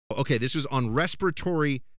Okay, this was on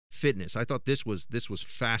respiratory fitness. I thought this was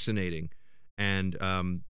fascinating, and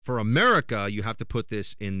for America, you have to put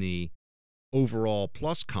this in the overall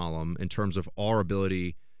plus column in terms of our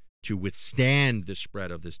ability to withstand the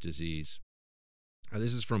spread of this disease.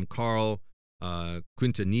 This is from Carl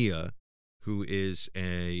Quintanilla, who is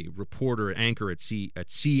a reporter and anchor at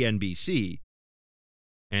CNBC.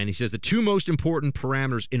 And he says the two most important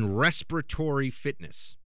parameters in respiratory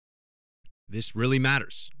fitness. This really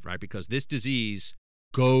matters, right? Because this disease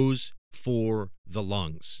goes for the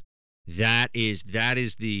lungs. That is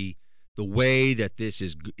the way that this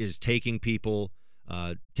is taking people,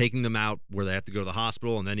 taking them out where they have to go to the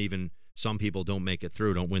hospital, and then even some people don't make it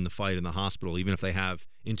through, don't win the fight in the hospital, even if they have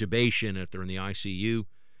intubation, if they're in the ICU.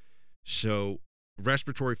 So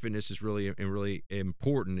respiratory fitness is really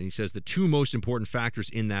important. And he says the two most important factors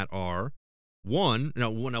in that are, one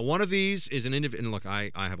of these is an individual. And look,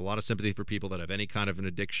 I have a lot of sympathy for people that have any kind of an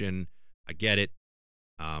addiction. I get it.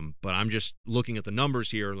 But I'm just looking at the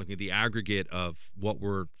numbers here, looking at the aggregate of what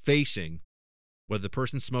we're facing, whether the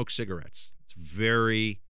person smokes cigarettes. It's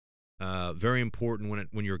very, very important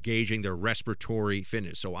when you're gauging their respiratory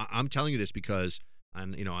fitness. So I'm telling you this because I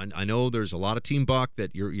know there's a lot of Team Buck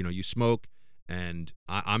that you smoke, and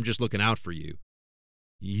I'm just looking out for you.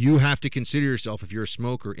 You have to consider yourself, if you're a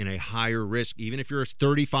smoker, in a higher risk, even if you're a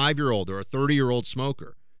 35-year-old or a 30-year-old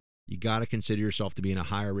smoker. You got to consider yourself to be in a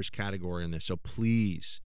higher risk category in this. So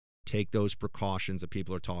please take those precautions that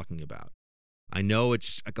people are talking about. I know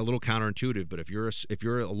it's like a little counterintuitive, but if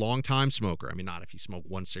you're a long-time smoker, I mean, not if you smoke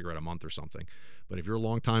one cigarette a month or something, but if you're a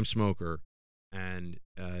long-time smoker and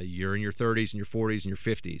you're in your 30s and your 40s and your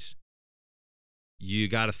 50s, you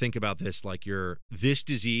got to think about this like this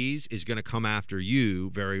disease is going to come after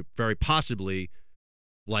you very, very possibly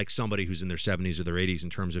like somebody who's in their 70s or their 80s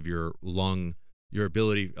in terms of your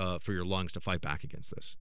ability for your lungs to fight back against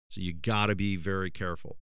this. So you got to be very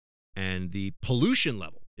careful. And the pollution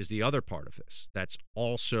level is the other part of this. That's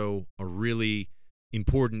also a really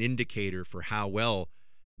important indicator for how well.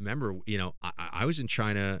 Remember, I was in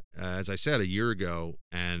China, as I said, a year ago,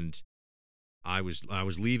 and I was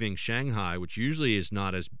leaving Shanghai, which usually is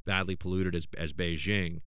not as badly polluted as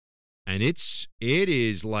Beijing. And it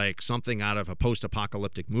is like something out of a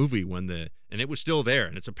post-apocalyptic movie and it was still there.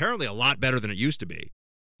 And it's apparently a lot better than it used to be.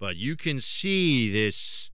 But you can see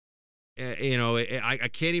this, I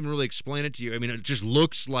can't even really explain it to you. I mean, it just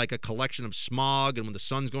looks like a collection of smog. And when the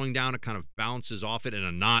sun's going down, it kind of bounces off it in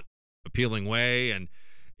a not appealing way. And,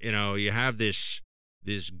 you have this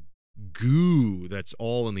goo that's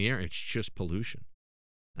all in the air. It's just pollution.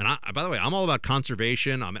 And by the way, I'm all about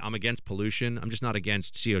conservation. I'm against pollution. I'm just not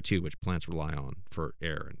against CO2, which plants rely on for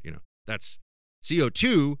air. And that's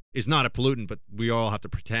CO2 is not a pollutant, but we all have to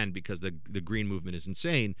pretend because the green movement is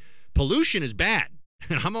insane. Pollution is bad,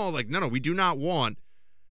 and I'm all like, no, we do not want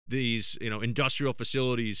these industrial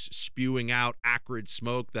facilities spewing out acrid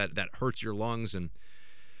smoke that hurts your lungs. And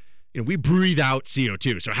we breathe out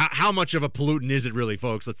CO2. So how much of a pollutant is it really,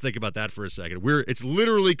 folks? Let's think about that for a second. It's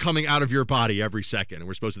literally coming out of your body every second, and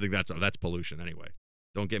we're supposed to think that's pollution anyway.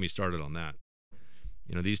 Don't get me started on that.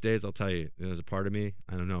 These days, I'll tell you, there's a part of me,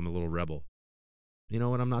 I don't know, I'm a little rebel. You know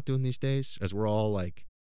what I'm not doing these days, as we're all like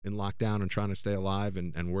in lockdown and trying to stay alive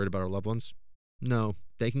and worried about our loved ones? No,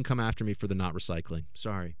 they can come after me for the not recycling.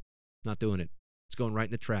 Sorry, not doing it. It's going right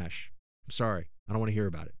in the trash. I'm sorry. I don't want to hear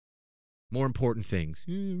about it. More important things.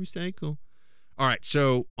 Recycle. All right,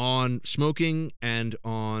 so on smoking and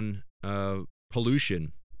on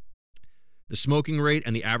pollution, the smoking rate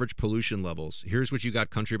and the average pollution levels. Here's what you got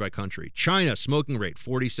country by country. China, smoking rate,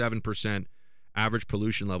 47%. Average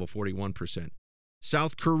pollution level, 41%.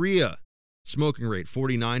 South Korea, smoking rate,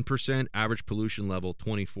 49%. Average pollution level,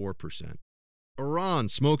 24%. Iran,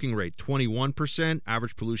 smoking rate, 21%.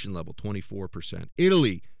 Average pollution level, 24%.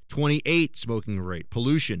 Italy, 28 smoking rate,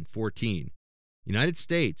 pollution 14. United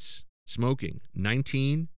States, smoking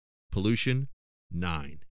 19, pollution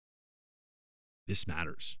 9. This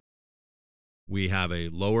matters. We have a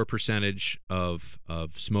lower percentage of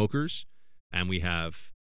smokers, and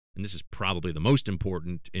this is probably the most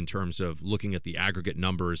important in terms of looking at the aggregate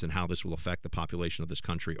numbers and how this will affect the population of this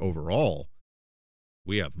country overall.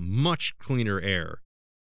 We have much cleaner air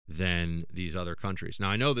than these other countries. Now,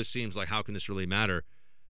 I know this seems like, how can this really matter?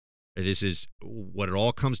 This is what it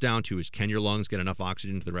all comes down to, is can your lungs get enough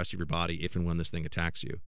oxygen to the rest of your body if and when this thing attacks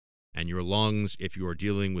you? And your lungs, if you are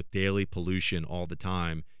dealing with daily pollution all the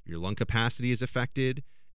time, your lung capacity is affected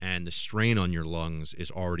and the strain on your lungs is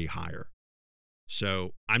already higher.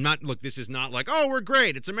 So I'm not, look, this is not like, oh, we're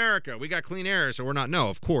great, it's America, we got clean air, so we're not. No,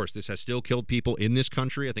 of course, this has still killed people in this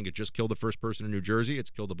country. I think it just killed the first person in New Jersey. It's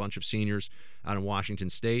killed a bunch of seniors out in Washington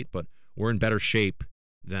State, but we're in better shape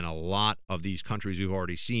than a lot of these countries we've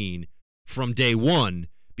already seen from day one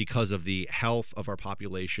because of the health of our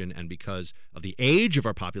population and because of the age of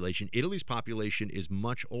our population. Italy's population is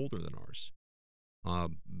much older than ours,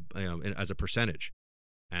 as a percentage,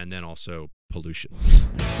 and then also pollution.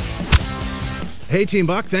 Hey Team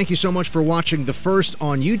Buck, thank you so much for watching The First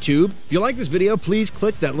on YouTube. If you like this video, please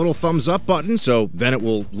click that little thumbs up button so then it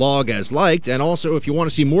will log as liked. And also, if you want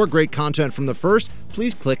to see more great content from The First,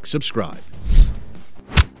 please click subscribe.